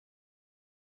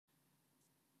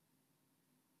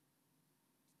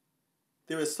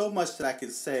There is so much that I can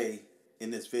say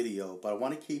in this video, but I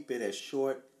want to keep it as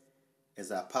short as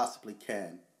I possibly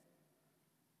can.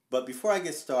 But before I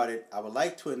get started, I would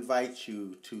like to invite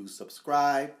you to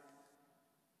subscribe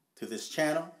to this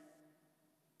channel.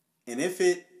 And if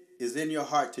it is in your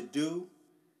heart to do,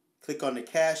 click on the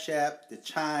Cash App, the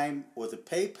Chime, or the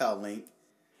PayPal link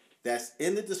that's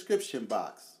in the description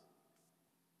box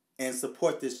and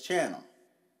support this channel.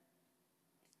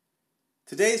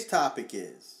 Today's topic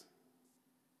is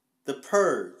The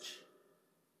Purge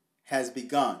Has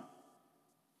Begun.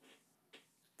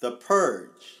 The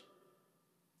Purge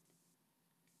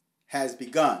has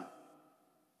begun.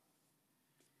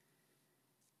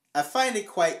 I find it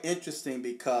quite interesting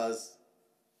because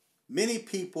many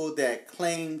people that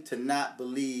claim to not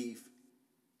believe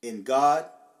in God,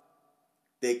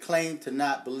 they claim to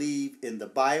not believe in the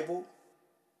Bible,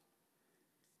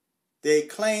 they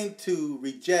claim to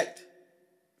reject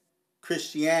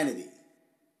Christianity,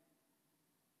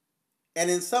 and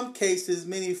in some cases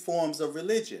many forms of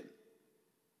religion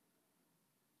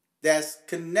that's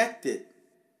connected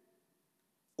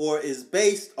or is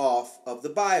based off of the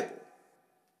Bible.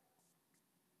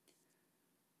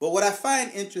 But what I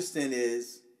find interesting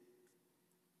is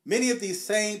many of these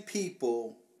same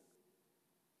people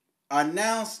are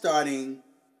now starting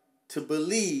to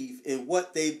believe in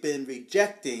what they've been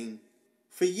rejecting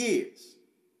for years.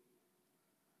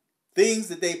 Things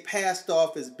that they passed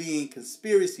off as being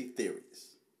conspiracy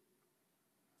theories.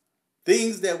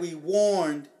 Things that we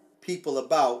warned people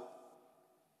about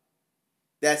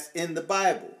that's in the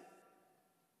Bible,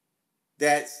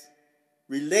 that's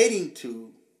relating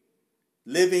to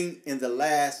living in the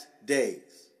last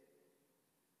days.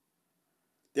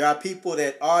 There are people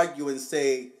that argue and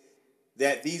say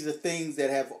that these are things that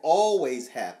have always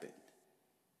happened.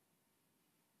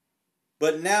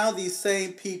 But now these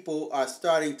same people are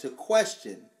starting to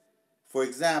question, for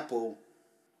example,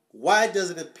 why does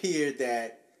it appear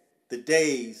that the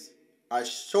days are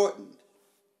shortened?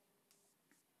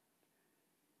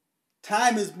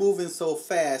 Time is moving so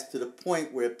fast to the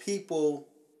point where people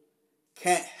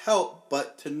can't help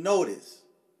but to notice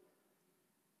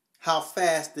how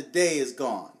fast the day is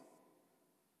gone,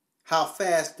 how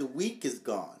fast the week is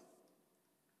gone,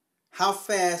 how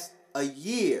fast a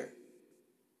year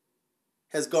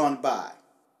has gone by.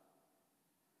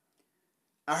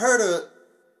 I heard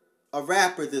a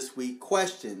rapper this week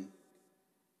question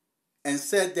and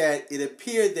said that it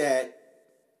appeared that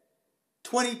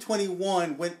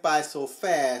 2021 went by so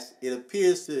fast, it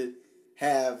appears to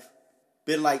have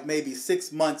been like maybe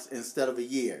 6 months instead of a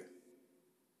year.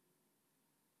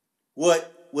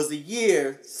 What was a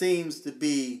year seems to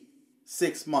be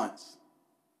 6 months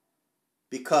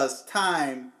because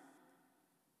time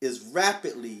is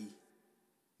rapidly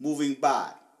moving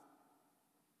by.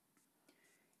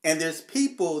 And there's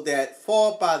people that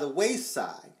fall by the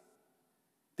wayside.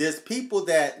 There's people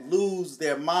that lose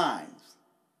their minds.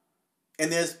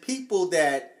 And there's people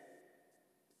that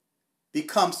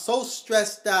become so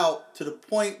stressed out to the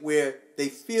point where they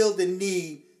feel the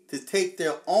need to take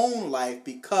their own life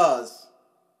because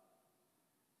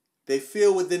they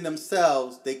feel within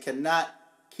themselves they cannot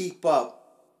keep up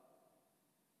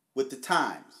with the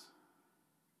times.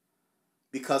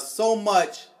 Because so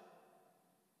much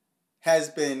has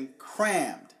been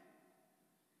crammed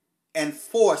and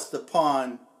forced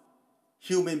upon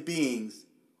human beings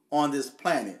on this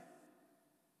planet.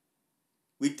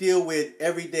 We deal with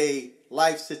everyday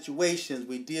life situations.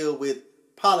 We deal with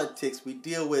politics. We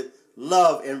deal with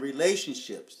love and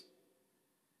relationships.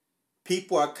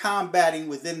 People are combating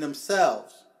within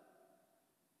themselves,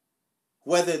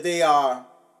 whether they are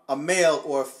a male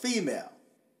or a female.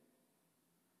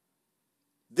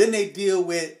 Then they deal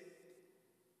with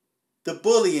the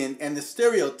bullying and the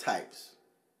stereotypes.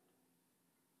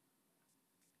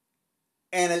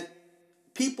 And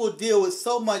people deal with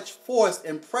so much force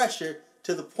and pressure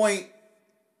to the point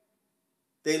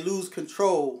they lose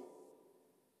control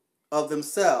of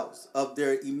themselves, of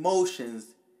their emotions,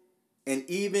 and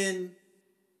even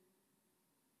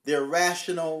their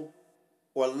rational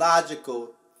or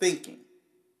logical thinking.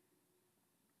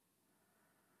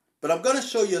 But I'm going to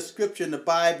show you a scripture in the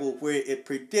Bible where it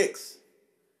predicts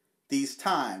these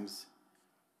times.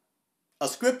 A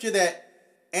scripture that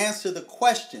answers the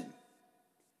question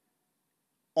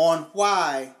on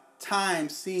why time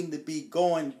seems to be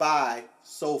going by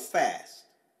so fast.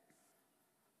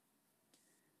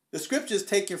 The scripture is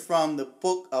taken from the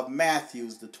book of Matthew,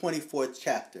 the 24th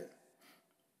chapter.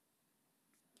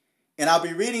 And I'll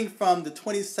be reading from the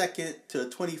 22nd to the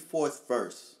 24th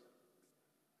verse.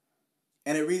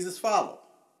 And it reads as follows.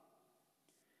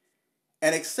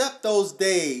 And except those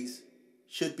days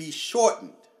should be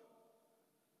shortened.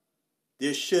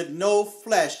 There should no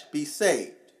flesh be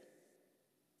saved.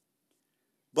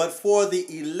 But for the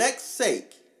elect's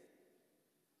sake,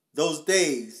 those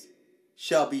days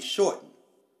shall be shortened.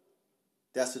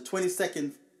 That's the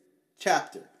 22nd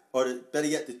chapter, or better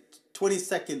yet, the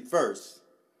 22nd verse.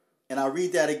 And I'll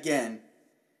read that again.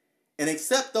 And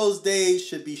except those days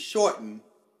should be shortened,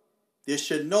 there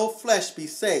should no flesh be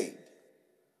saved.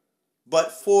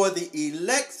 But for the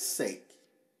elect's sake,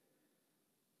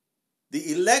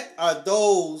 the elect are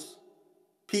those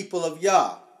people of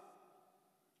Yah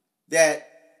that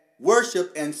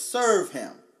worship and serve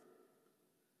him.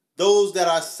 Those that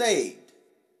are saved.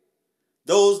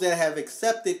 Those that have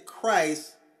accepted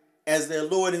Christ as their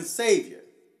Lord and Savior.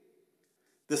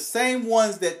 The same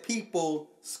ones that people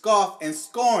scoff and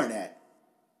scorn at.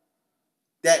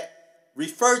 That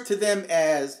refer to them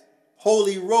as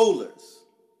holy rollers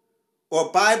or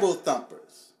Bible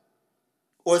thumpers,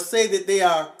 or say that they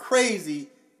are crazy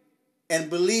and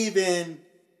believe in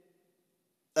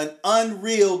an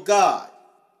unreal God.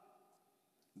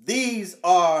 These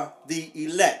are the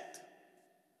elect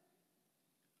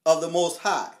of the Most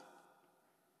High.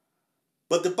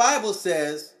 But the Bible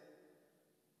says,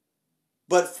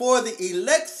 but for the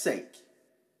elect's sake,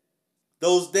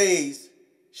 those days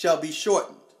shall be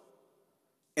shortened.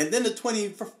 And then the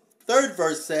 23rd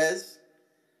verse says,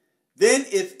 then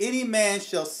if any man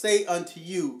shall say unto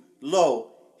you,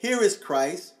 lo, here is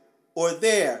Christ, or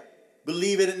there,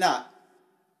 believe it not.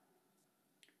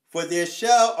 For there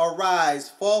shall arise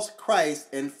false Christs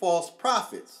and false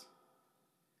prophets,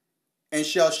 and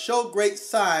shall show great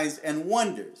signs and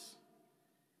wonders,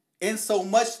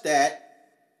 insomuch that,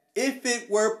 if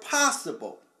it were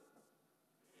possible,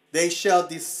 they shall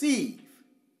deceive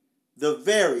the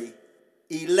very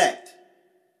elect.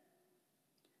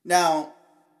 Now,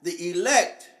 the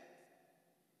elect,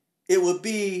 it would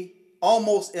be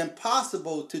almost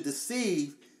impossible to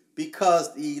deceive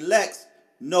because the elect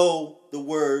know the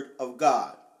word of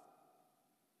God.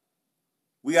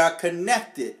 We are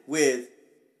connected with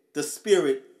the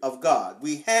Spirit of God.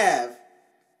 We have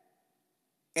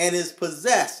and is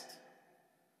possessed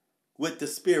with the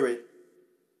Spirit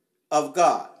of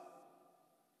God.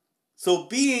 So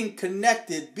being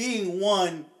connected, being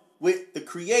one with the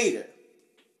Creator,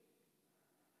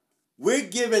 we're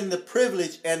given the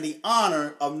privilege and the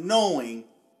honor of knowing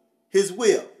His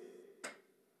will.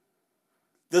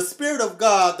 The Spirit of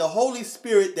God, the Holy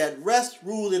Spirit that rests,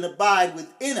 rule, and abide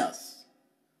within us,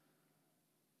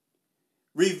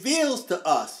 reveals to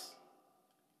us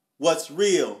what's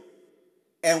real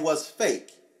and what's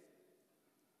fake.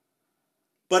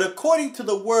 But according to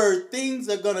the word, things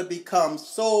are going to become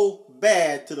so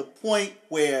bad to the point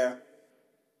where,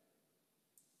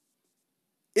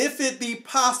 if it be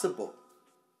possible,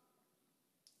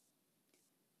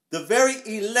 the very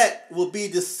elect will be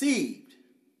deceived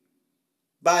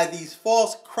by these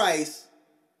false Christs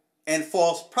and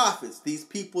false prophets, these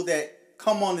people that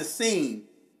come on the scene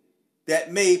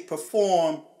that may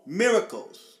perform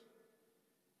miracles,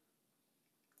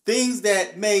 things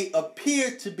that may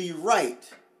appear to be right,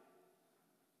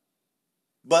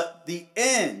 but the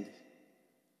end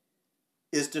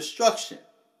is destruction.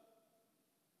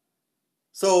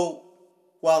 So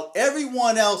while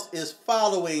everyone else is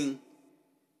following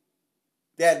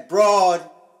that broad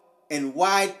and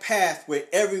wide path where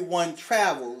everyone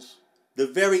travels, the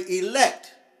very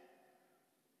elect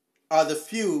are the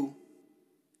few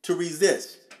to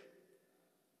resist.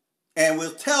 And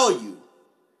will tell you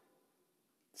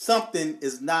something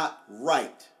is not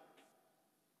right.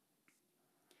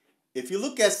 If you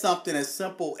look at something as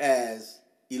simple as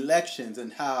elections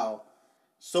and how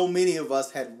so many of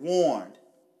us had warned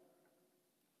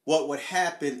what would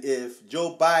happen if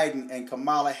Joe Biden and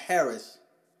Kamala Harris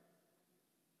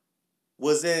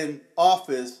was in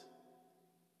office,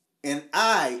 and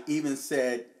I even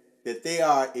said that they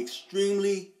are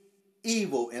extremely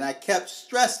evil, and I kept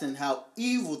stressing how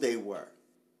evil they were.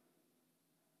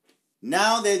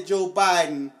 Now that Joe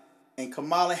Biden and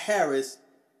Kamala Harris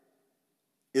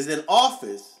is in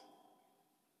office,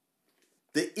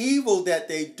 the evil that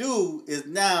they do is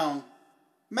now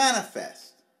manifest.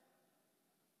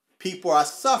 People are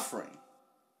suffering.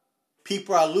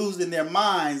 People are losing their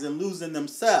minds and losing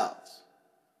themselves.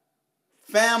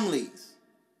 Families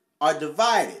are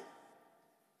divided.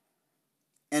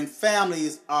 And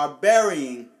families are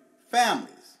burying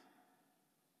families.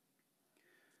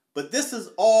 But this is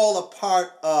all a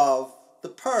part of the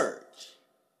purge.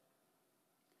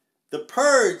 The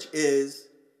purge is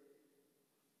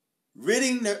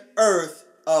ridding the earth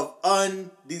of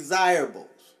undesirables.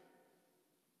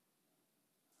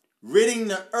 Ridding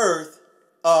the earth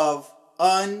of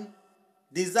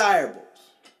undesirables.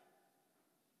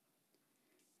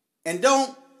 And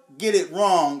don't get it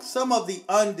wrong, some of the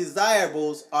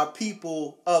undesirables are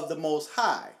people of the Most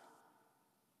High.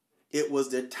 It was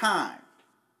their time.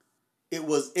 It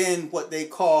was in what they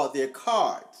call their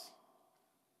cards.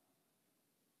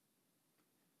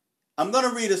 I'm going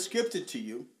to read a scripture to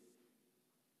you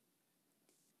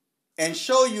and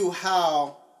show you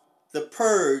how the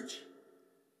purge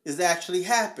is actually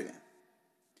happening.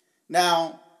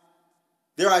 Now,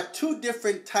 there are two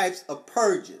different types of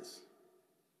purges.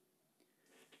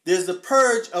 There's the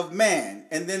purge of man,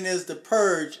 and then there's the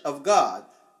purge of God.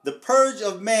 The purge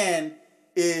of man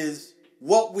is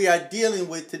what we are dealing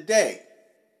with today.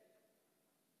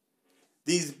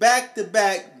 These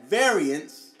back-to-back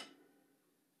variants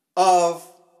of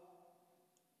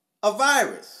a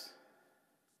virus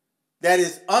that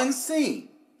is unseen.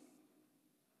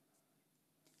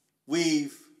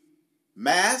 We've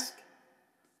masked,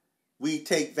 we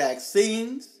take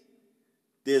vaccines,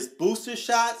 there's booster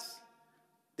shots,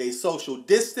 they social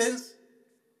distance,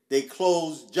 they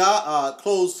close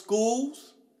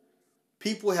schools,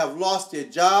 people have lost their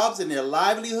jobs and their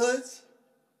livelihoods,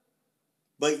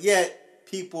 but yet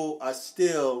people are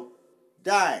still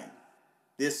dying.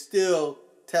 They're still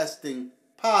testing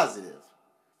positive.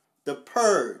 The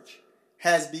purge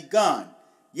has begun.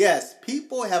 Yes,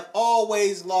 people have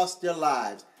always lost their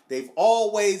lives. They've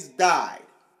always died.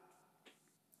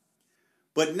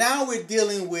 But now we're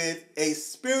dealing with a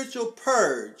spiritual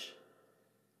purge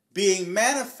being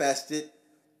manifested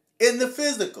in the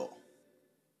physical.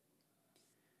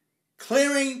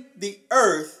 Clearing the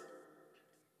earth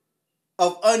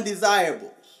of undesirables.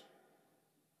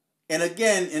 And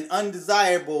again, an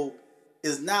undesirable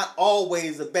is not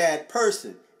always a bad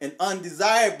person. An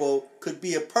undesirable could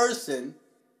be a person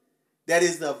that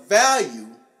is of value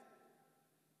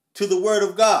to the Word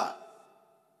of God.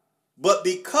 But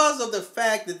because of the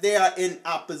fact that they are in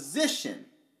opposition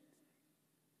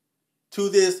to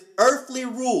this earthly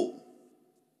rule,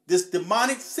 this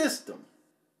demonic system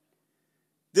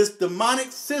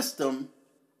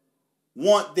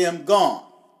want them gone.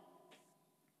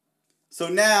 So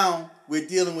now we're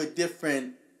dealing with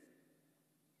different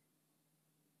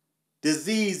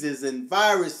diseases and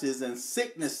viruses and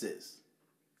sicknesses.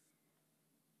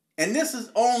 And this is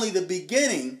only the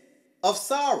beginning of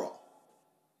sorrow.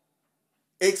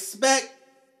 Expect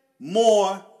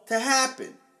more to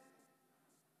happen.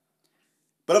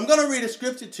 But I'm going to read a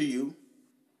scripture to you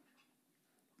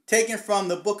taken from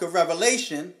the book of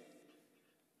Revelation,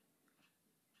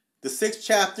 the 6th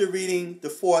chapter, reading the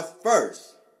 4th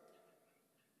verse.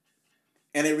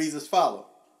 And it reads as follows.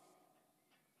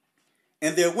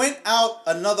 And there went out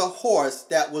another horse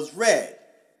that was red.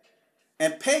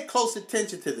 And pay close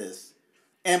attention to this.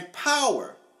 And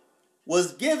power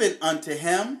was given unto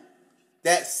him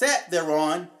that sat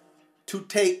thereon to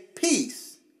take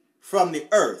peace from the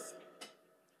earth,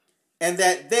 and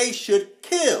that they should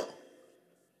kill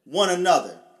one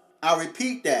another. I'll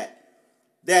repeat that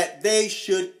they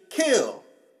should kill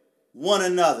one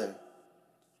another.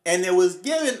 And there was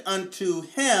given unto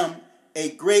him a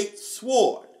great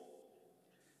sword.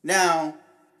 Now,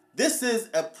 this is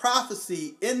a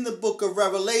prophecy in the book of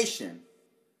Revelation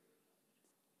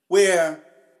where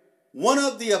one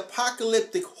of the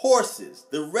apocalyptic horses,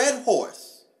 the red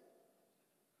horse,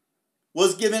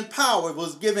 was given power,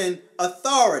 was given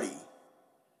authority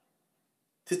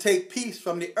to take peace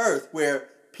from the earth, where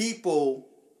people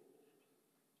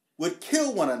would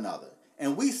kill one another.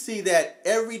 And we see that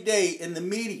every day in the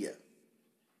media.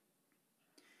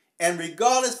 And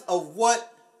regardless of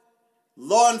what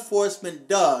law enforcement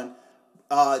does,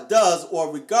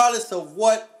 or regardless of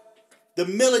what the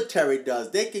military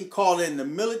does, they can call in the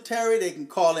military, they can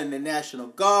call in the National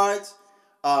Guards,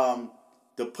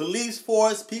 the police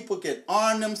force, people can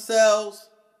arm themselves.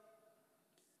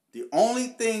 The only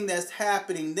thing that's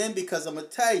happening then, because I'm going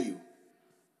to tell you,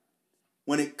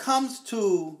 when it comes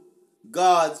to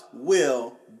God's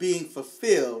will being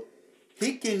fulfilled,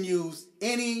 he can use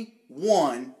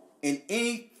anyone and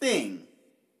anything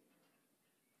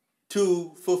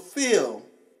to fulfill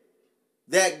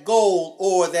that goal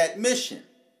or that mission.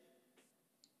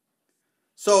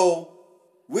 So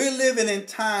we're living in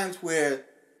times where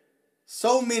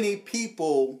so many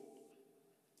people,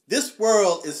 this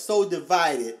world is so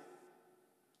divided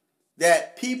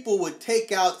that people would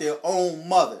take out their own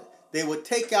mother. They would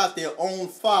take out their own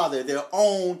father, their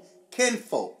own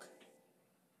kinfolk,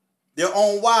 their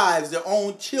own wives, their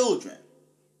own children,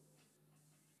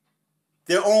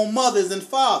 their own mothers and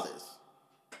fathers.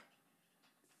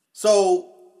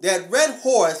 So that red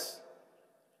horse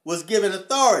was given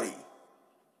authority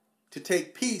to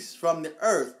take peace from the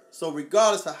earth. So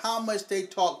regardless of how much they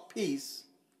talk peace,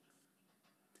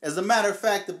 as a matter of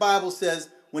fact, the Bible says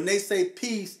when they say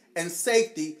peace and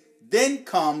safety, then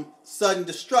come sudden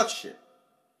destruction.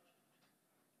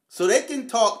 So they can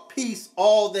talk peace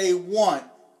all they want,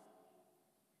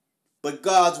 but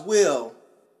God's will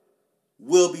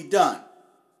be done.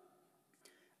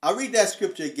 I'll read that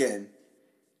scripture again.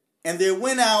 And there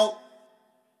went out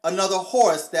another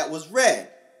horse that was red,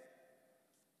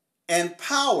 and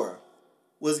power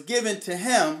was given to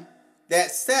him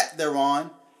that sat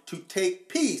thereon to take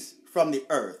peace from the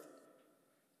earth,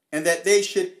 and that they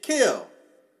should kill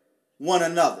one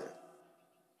another.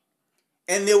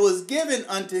 And there was given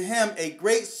unto him a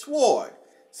great sword.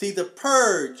 See, the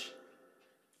purge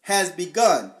has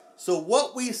begun. So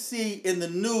what we see in the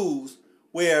news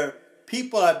where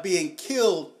people are being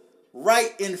killed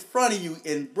right in front of you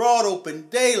in broad open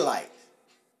daylight,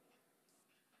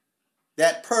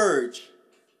 that purge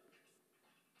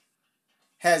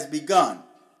has begun.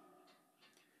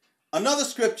 Another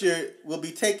scripture will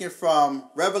be taken from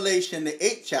Revelation, the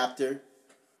 8th chapter,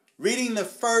 reading the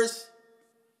 1st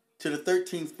to the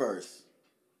 13th verse.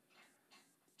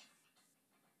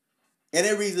 And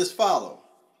it reads as follows.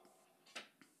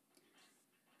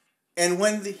 And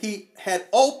when he had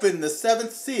opened the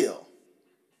seventh seal,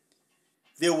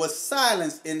 there was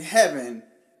silence in heaven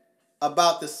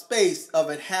about the space of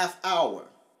a half hour.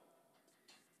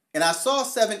 And I saw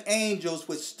 7 angels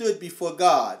which stood before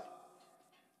God,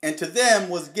 and to them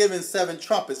was given 7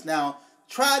 trumpets. Now,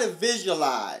 try to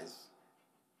visualize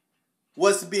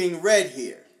what's being read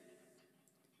here,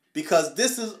 because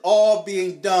this is all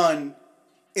being done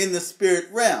in the spirit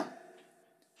realm,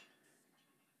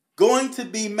 going to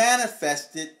be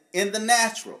manifested in the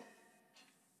natural.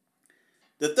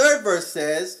 The 3rd verse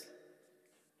says,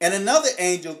 and another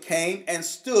angel came and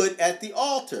stood at the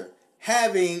altar,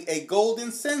 having a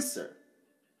golden censer.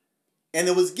 And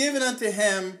it was given unto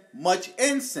him much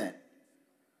incense,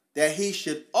 that he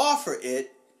should offer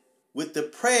it with the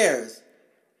prayers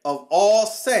of all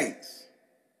saints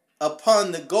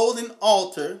upon the golden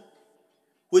altar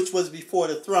which was before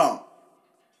the throne.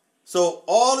 So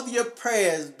all of your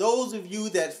prayers, those of you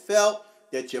that felt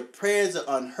that your prayers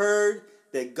are unheard,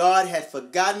 that God had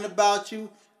forgotten about you,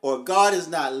 or God is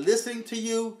not listening to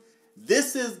you,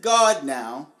 this is God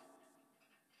now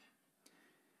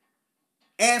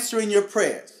answering your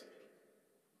prayers.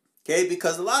 Okay,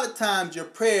 because a lot of times your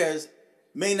prayers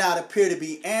may not appear to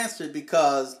be answered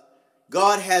because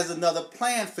God has another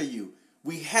plan for you.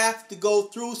 We have to go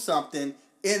through something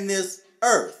in this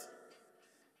earth.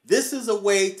 This is a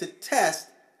way to test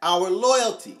our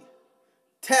loyalty,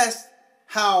 test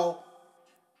how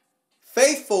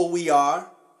faithful we are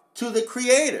to the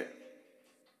Creator.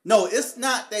 No, it's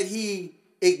not that he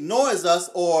ignores us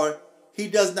or he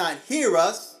does not hear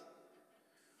us.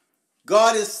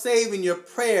 God is saving your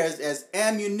prayers as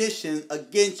ammunition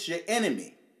against your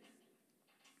enemy.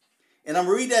 And I'm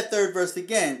going to read that 3rd verse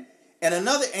again. And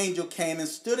another angel came and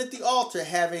stood at the altar,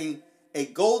 having a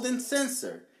golden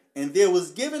censer, and there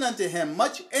was given unto him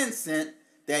much incense,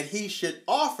 that he should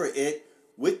offer it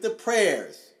with the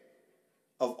prayers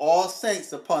of all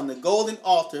saints upon the golden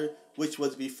altar which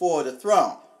was before the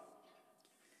throne.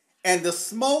 And the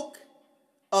smoke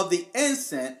of the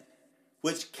incense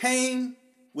which came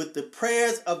with the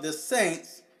prayers of the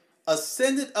saints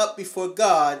ascended up before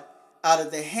God out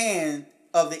of the hand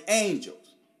of the angels.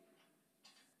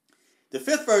 The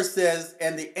 5th verse says,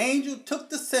 and the angel took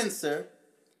the censer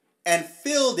and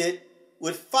filled it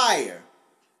with fire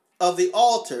of the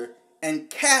altar and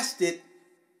cast it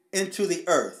into the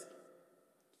earth.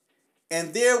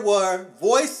 And there were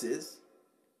voices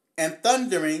and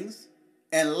thunderings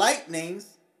and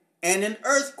lightnings and an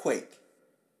earthquake.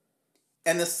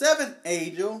 And the 7th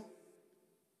angel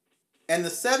and the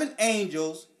 7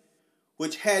 angels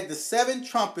which had the 7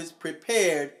 trumpets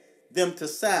prepared them to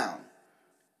sound.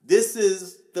 This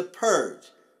is the purge.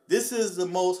 This is the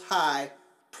Most High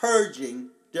purging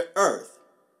the earth.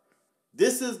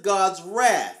 This is God's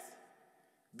wrath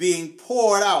being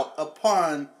poured out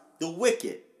upon the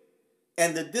wicked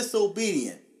and the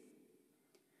disobedient.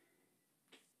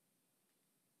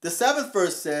 The 7th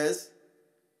verse says,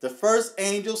 the first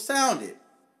angel sounded,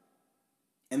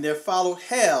 and there followed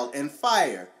hail and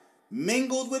fire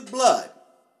mingled with blood,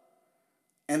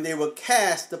 and they were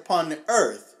cast upon the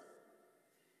earth,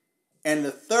 and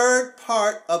the 3rd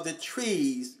part of the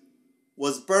trees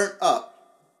was burnt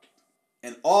up,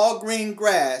 and all green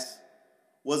grass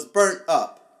was burnt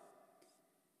up.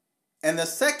 And the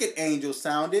 2nd angel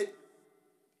sounded,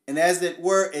 and as it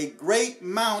were a great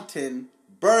mountain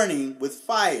burning with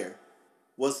fire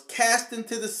was cast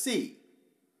into the sea,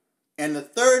 and the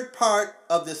third part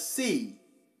of the sea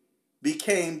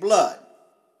became blood.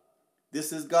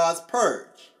 This is God's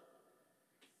purge.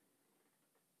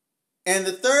 And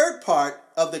the third part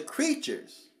of the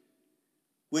creatures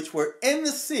which were in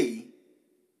the sea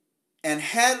and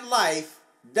had life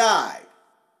died.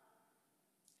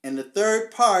 And the third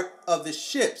part of the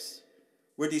ships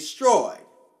were destroyed.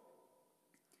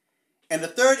 And the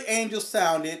third angel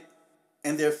sounded,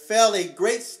 and there fell a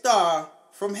great star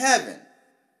from heaven,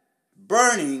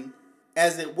 burning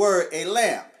as it were a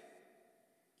lamp.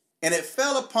 And it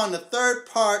fell upon the third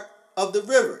part of the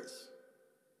rivers,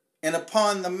 and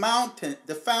upon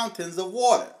the fountains of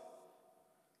water.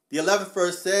 The 11th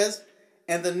verse says,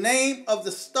 and the name of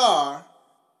the star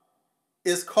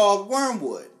is called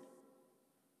wormwood.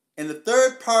 And the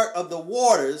third part of the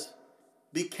waters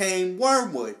became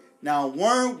wormwood. Now,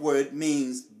 wormwood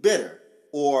means bitter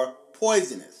or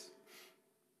poisonous.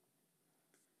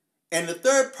 And the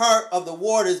third part of the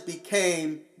waters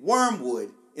became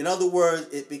wormwood. In other words,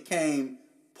 it became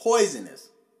poisonous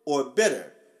or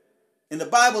bitter. And the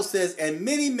Bible says, and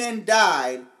many men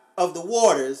died of the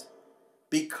waters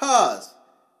because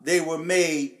they were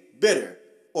made bitter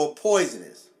or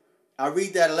poisonous. I'll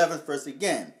read that 11th verse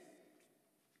again.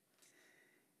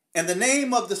 And the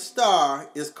name of the star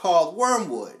is called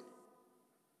wormwood.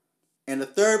 And the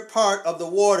third part of the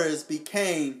waters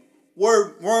became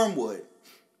wormwood.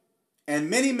 And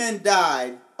many men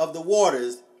died of the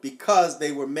waters because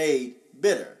they were made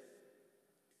bitter.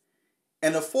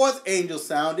 And the fourth angel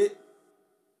sounded,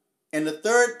 and the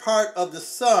third part of the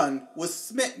sun was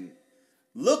smitten.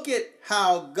 Look at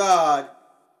how God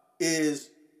is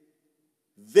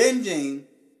avenging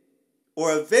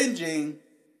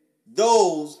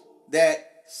those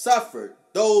that suffered,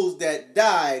 those that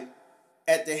died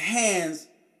at the hands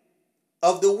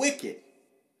of the wicked.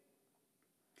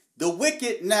 The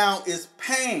wicked now is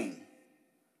paying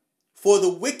for the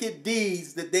wicked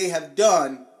deeds that they have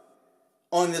done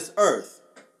on this earth.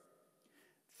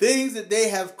 Things that they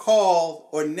have called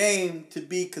or named to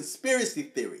be conspiracy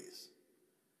theories.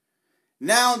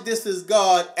 Now this is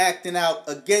God acting out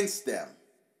against them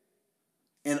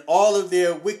in all of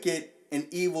their wicked and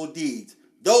evil deeds.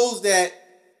 Those that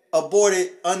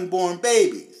aborted unborn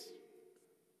babies.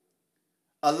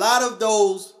 A lot of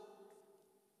those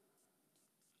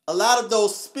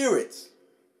spirits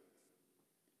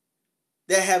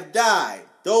that have died,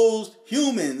 those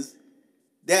humans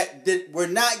that were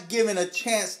not given a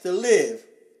chance to live,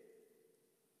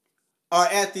 are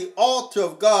at the altar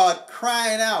of God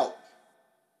crying out,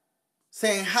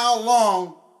 saying, how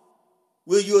long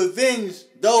will you avenge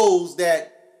those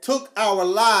that took our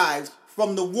lives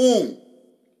from the womb?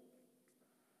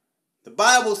 The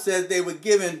Bible says they were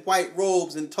given white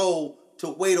robes and told to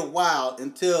wait a while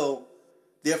until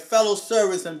their fellow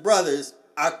servants and brothers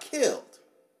are killed.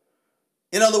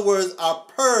 In other words, are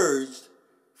purged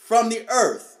from the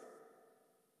earth.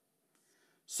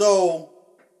 So,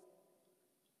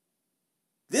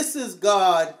 this is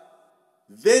God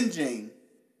venging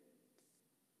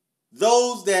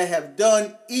those that have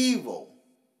done evil.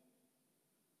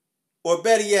 Or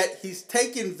better yet, he's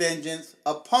taken vengeance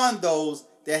upon those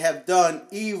that have done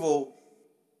evil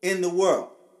in the world.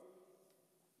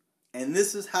 And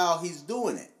this is how he's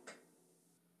doing it.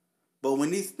 But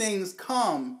when these things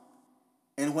come,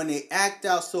 and when they act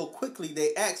out so quickly,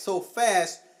 they act so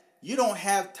fast, you don't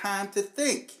have time to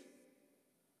think.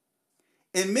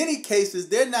 In many cases,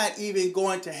 they're not even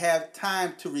going to have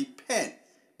time to repent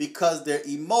because their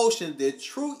emotions, their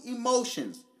true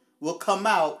emotions, will come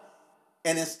out,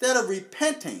 and instead of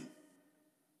repenting,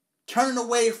 turning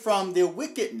away from their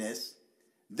wickedness,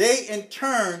 they in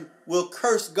turn will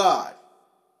curse God.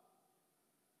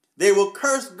 They will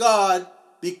curse God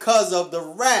because of the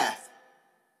wrath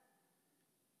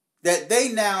that they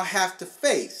now have to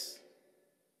face.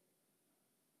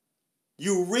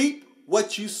 You reap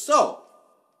what you sow.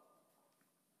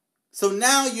 So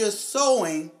now you're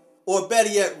sowing, or better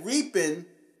yet, reaping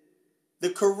the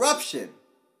corruption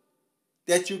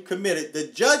that you committed, the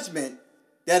judgment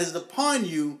that is upon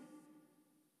you.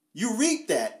 You reap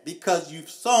that because you've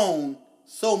sown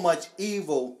so much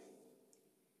evil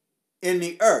in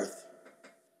the earth.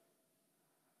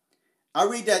 I'll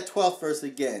read that 12th verse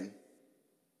again.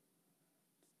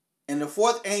 And the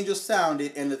fourth angel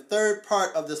sounded, and the third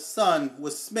part of the sun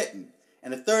was smitten,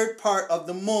 and the third part of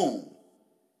the moon,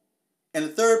 and the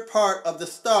third part of the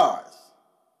stars.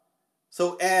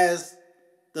 So as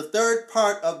the third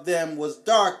part of them was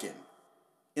darkened,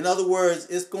 in other words,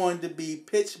 it's going to be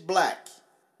pitch black,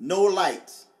 no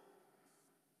lights.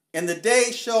 And the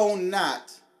day shone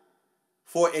not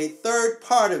for a third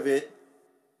part of it,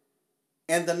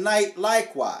 and the night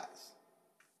likewise.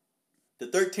 The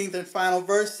 13th and final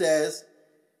verse says,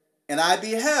 "And I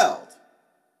beheld,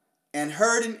 and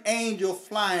heard an angel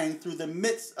flying through the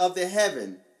midst of the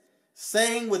heaven,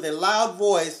 saying with a loud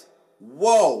voice,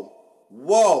 Woe,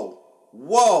 woe,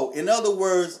 woe." In other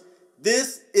words,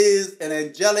 this is an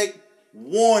angelic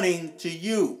warning to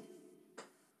you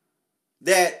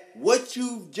that what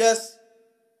you've just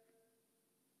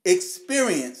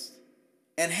experienced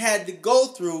and had to go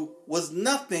through was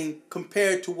nothing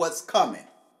compared to what's coming.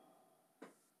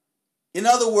 In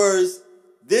other words,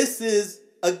 this is,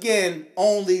 again,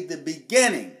 only the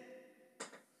beginning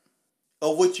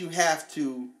of what you have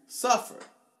to suffer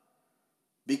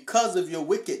because of your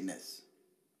wickedness.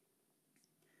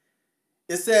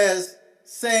 It says,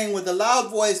 saying with a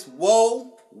loud voice,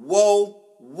 "Woe, woe,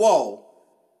 woe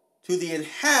to the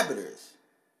inhabitants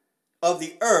of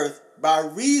the earth by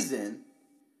reason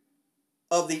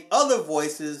of the other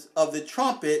voices of the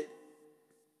trumpet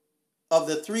of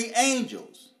the three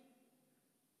angels,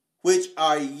 which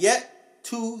are yet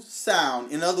to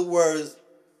sound." In other words,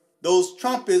 those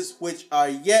trumpets which are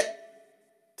yet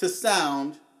to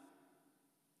sound,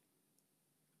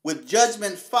 with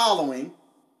judgment following.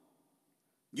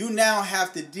 You now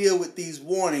have to deal with these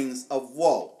warnings of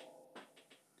woe.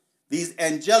 These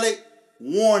angelic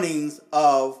warnings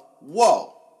of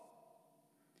woe.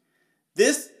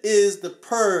 This is the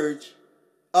purge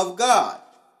of God.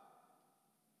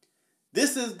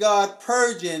 This is God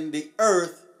purging the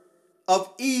earth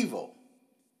of evil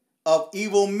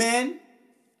men,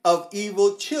 of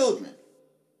evil children,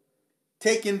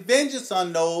 taking vengeance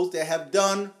on those that have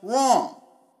done wrong,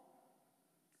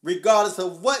 regardless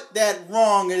of what that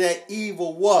wrong or that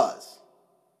evil was.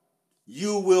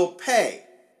 You will pay.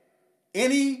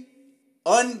 Any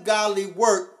ungodly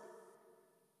work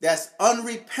that's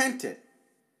unrepentant,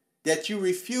 that you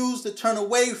refuse to turn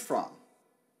away from,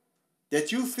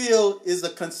 that you feel is a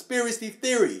conspiracy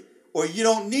theory, or you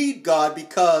don't need God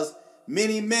because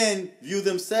many men view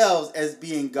themselves as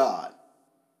being God.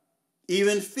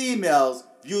 Even females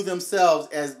view themselves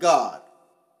as God.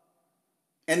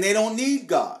 And they don't need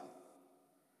God.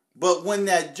 But when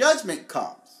that judgment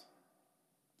comes,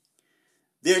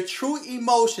 their true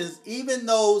emotions, even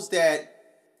those that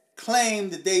claim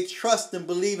that they trust and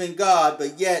believe in God,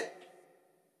 but yet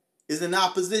is in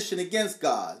opposition against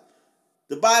God,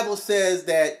 the Bible says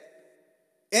that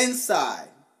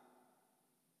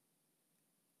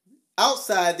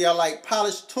outside they are like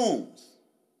polished tombs.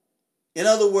 In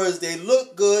other words, they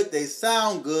look good, they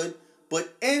sound good,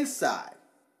 but inside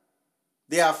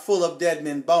they are full of dead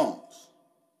men's bones.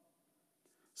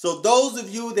 So those of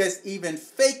you that's even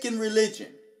faking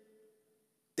religion,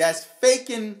 that's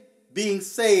faking being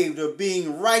saved or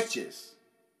being righteous,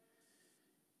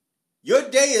 your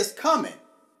day is coming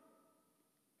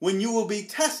when you will be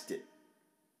tested.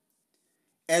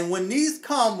 And when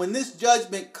this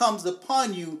judgment comes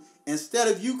upon you, instead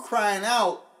of you crying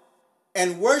out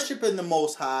and worshiping the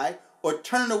Most High or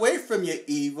turning away from your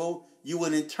evil, you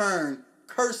will in turn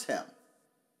curse him.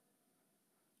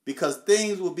 Because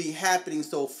things will be happening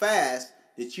so fast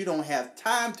that you don't have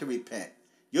time to repent.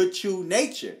 Your true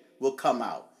nature will come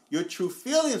out. Your true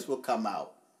feelings will come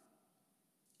out.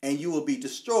 And you will be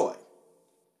destroyed.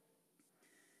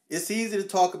 It's easy to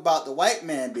talk about the white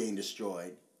man being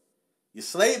destroyed, your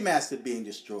slave master being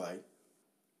destroyed,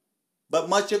 but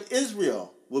much of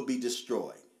Israel will be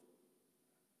destroyed.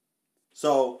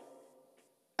 So,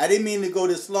 I didn't mean to go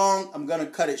this long. I'm going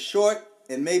to cut it short,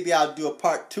 and maybe I'll do a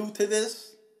part 2 to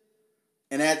this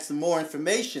and add some more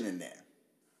information in there.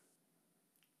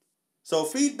 So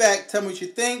feedback, tell me what you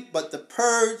think, but the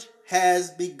purge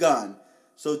has begun.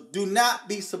 So do not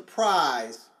be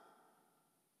surprised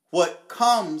what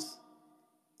comes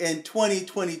in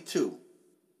 2022.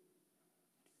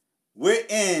 We're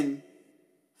in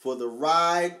for the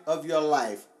ride of your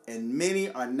life, and many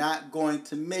are not going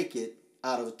to make it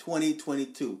out of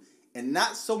 2022. And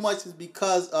not so much is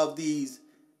because of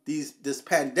this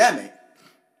pandemic,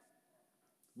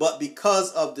 but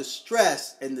because of the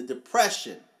stress and the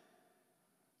depression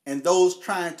and those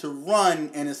trying to run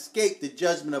and escape the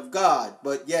judgment of God.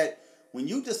 But yet, when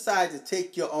you decide to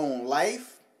take your own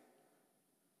life,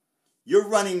 you're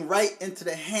running right into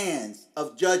the hands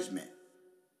of judgment.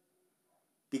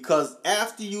 Because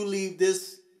after you leave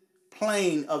this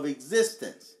plane of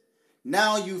existence,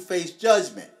 now you face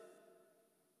judgment.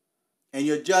 And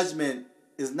your judgment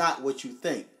is not what you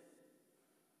think.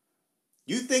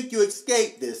 You think you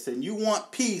escape this and you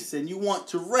want peace and you want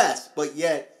to rest, but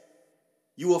yet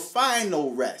you will find no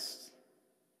rest,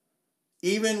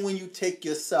 even when you take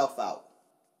yourself out.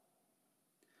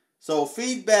 So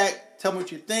feedback, tell me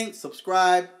what you think,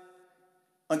 subscribe.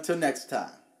 Until next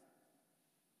time.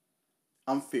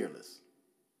 I'm fearless.